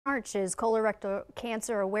March is Colorectal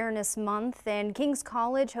Cancer Awareness Month, and King's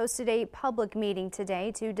College hosted a public meeting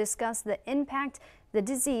today to discuss the impact the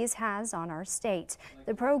disease has on our state.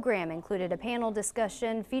 The program included a panel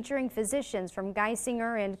discussion featuring physicians from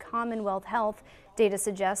Geisinger and Commonwealth Health. Data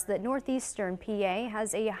suggests that Northeastern PA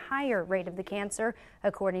has a higher rate of the cancer.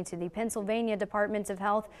 According to the Pennsylvania Department of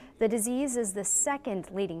Health, the disease is the second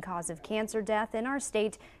leading cause of cancer death in our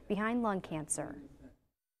state, behind lung cancer.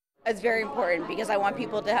 It's very important because I want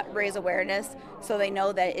people to raise awareness so they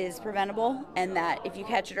know that it is preventable and that if you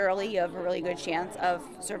catch it early, you have a really good chance of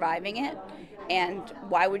surviving it. And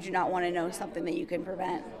why would you not want to know something that you can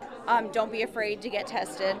prevent? Don't be afraid to get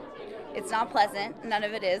tested. It's not pleasant. None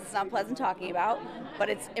of it is. It's not pleasant talking about, but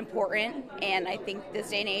it's important. And I think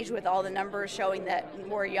this day and age, with all the numbers showing that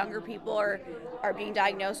more younger people are being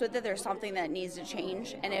diagnosed with it, there's something that needs to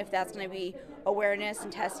change. And if that's going to be awareness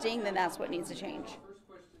and testing, then that's what needs to change.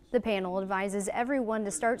 The panel advises everyone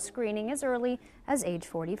to start screening as early as age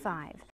 45.